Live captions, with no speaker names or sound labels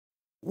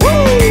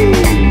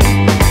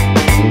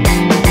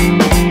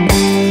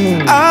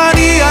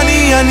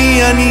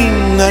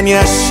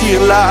אני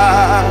אשיר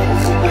לך.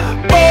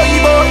 בואי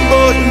בואי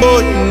בואי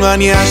בואי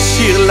אני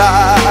אשיר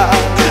לך.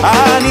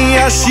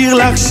 אני אשיר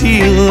לך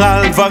שיר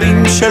על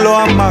דברים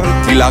שלא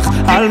אמרתי לך,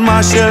 על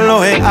מה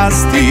שלא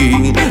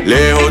העזתי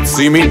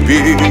להוציא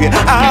מפי.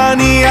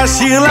 אני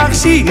אשיר לך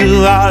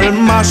שיר על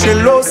מה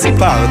שלא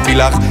סיפרתי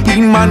לך,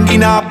 עם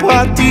מנגינה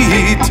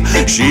פרטית,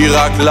 שיר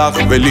רק לך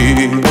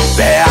ולי.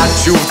 ואת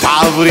שוב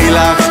תעברי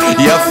לך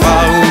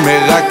יפה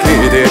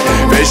ומרקדת,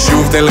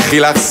 ושוב תלכי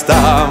לך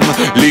סתם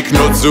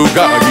לקנות זוג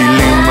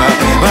עגילים.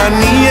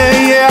 אני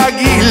אהיה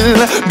עגיל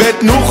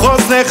בתנוך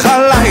אוזנך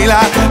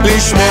הלילה,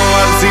 לשמור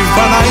על זיו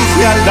בנייך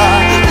ילדה,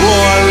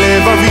 או על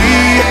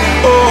לבבי.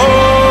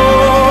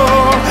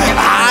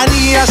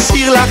 אני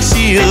אשיר לך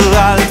שיר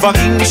על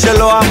דברים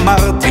שלא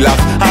אמרתי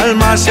לך, על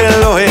מה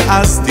שלא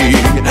העזתי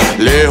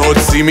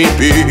להוציא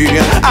מפי.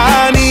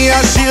 אני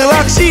אשיר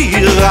לך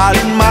שיר על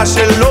מה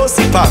שלא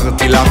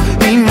סיפרתי לך,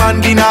 עם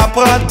מנגינה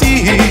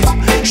פרטית,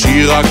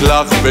 שיר רק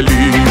לך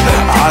ולי.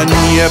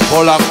 אני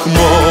אפול לך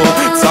כמו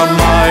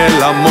צמא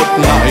אל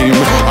המותניים,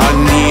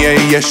 אני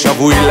אהיה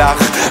שבוי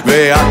לך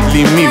ואת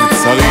לי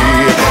מבצרי.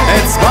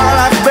 אצבע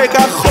לך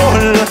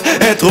בכחול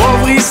את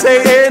רוב ריסי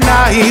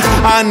עינייך,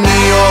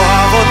 אני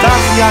אוהב אותך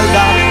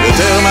ילדה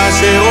יותר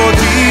מאשר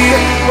אותי.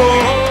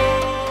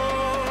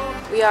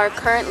 We are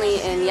currently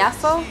in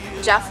Yafo,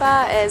 Jaffa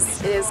as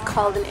it is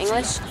called in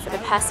English. For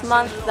the past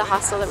month, the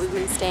hostel that we've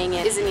been staying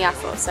in is in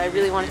Yafo, so I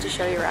really wanted to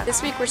show you around.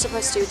 This week we're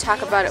supposed to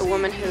talk about a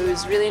woman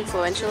who's really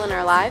influential in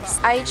our lives.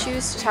 I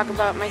choose to talk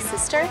about my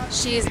sister.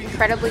 She's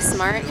incredibly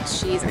smart,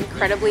 she's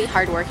incredibly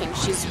hardworking,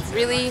 she's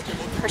really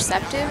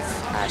perceptive,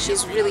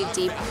 she's really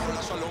deep.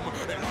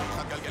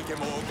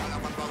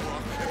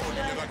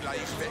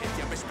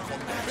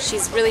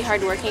 She's really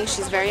hardworking,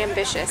 she's very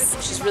ambitious,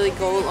 she's really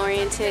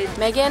goal-oriented.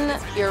 Megan,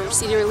 your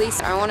CD release,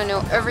 I want to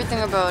know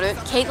everything about it.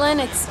 Caitlin,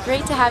 it's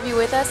great to have you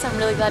with us. I'm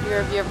really glad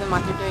you're a viewer of the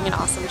month. You're doing an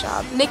awesome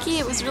job. Nikki,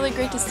 it was really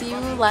great to see you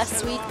last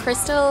week.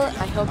 Crystal,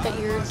 I hope that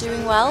you're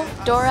doing well.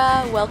 Dora,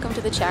 welcome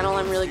to the channel.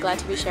 I'm really glad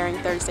to be sharing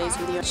Thursdays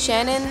with you.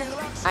 Shannon,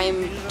 I'm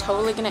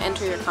totally going to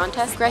enter your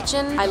contest.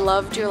 Gretchen, I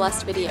loved your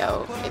last video.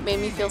 It made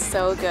me feel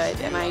so good,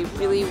 and I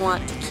really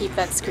want to keep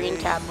that screen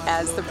cap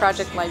as the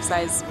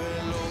ProjectLifesize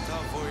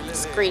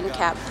screen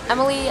cap.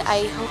 Emily, I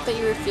hope that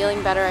you were feeling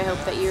better. I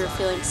hope that you were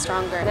feeling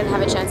stronger. I didn't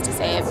have a chance to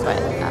say it, but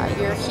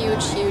you're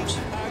huge, huge.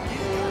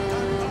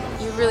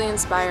 You really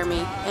inspire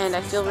me, and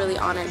I feel really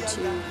honored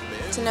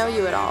to know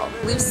you at all.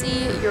 Lucy,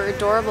 you're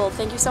adorable.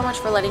 Thank you so much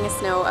for letting us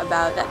know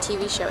about that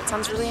TV show. It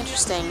sounds really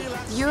interesting.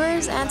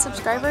 Viewers and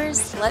subscribers,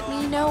 let me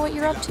know what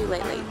you're up to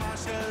lately.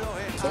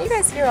 Can you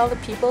guys hear all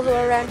the people who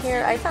are around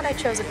here? I thought I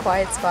chose a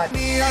quiet spot.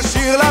 אני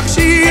אשיר לך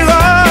שיר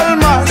על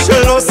מה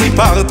שלא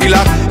סיפרתי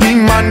לך,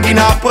 עם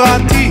מנגינה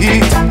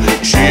פרטית,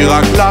 שיר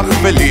רק לך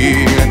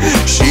ולי,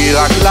 שיר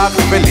רק לך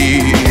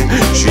ולי,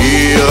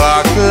 שיר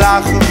רק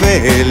לך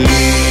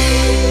ולי.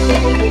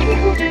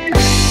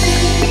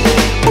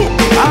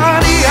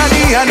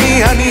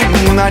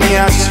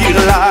 אני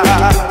אשיר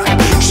לך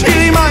שיר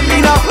עם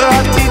מנגינה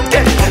פרטית,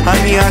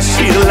 אני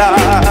אשיר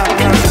לך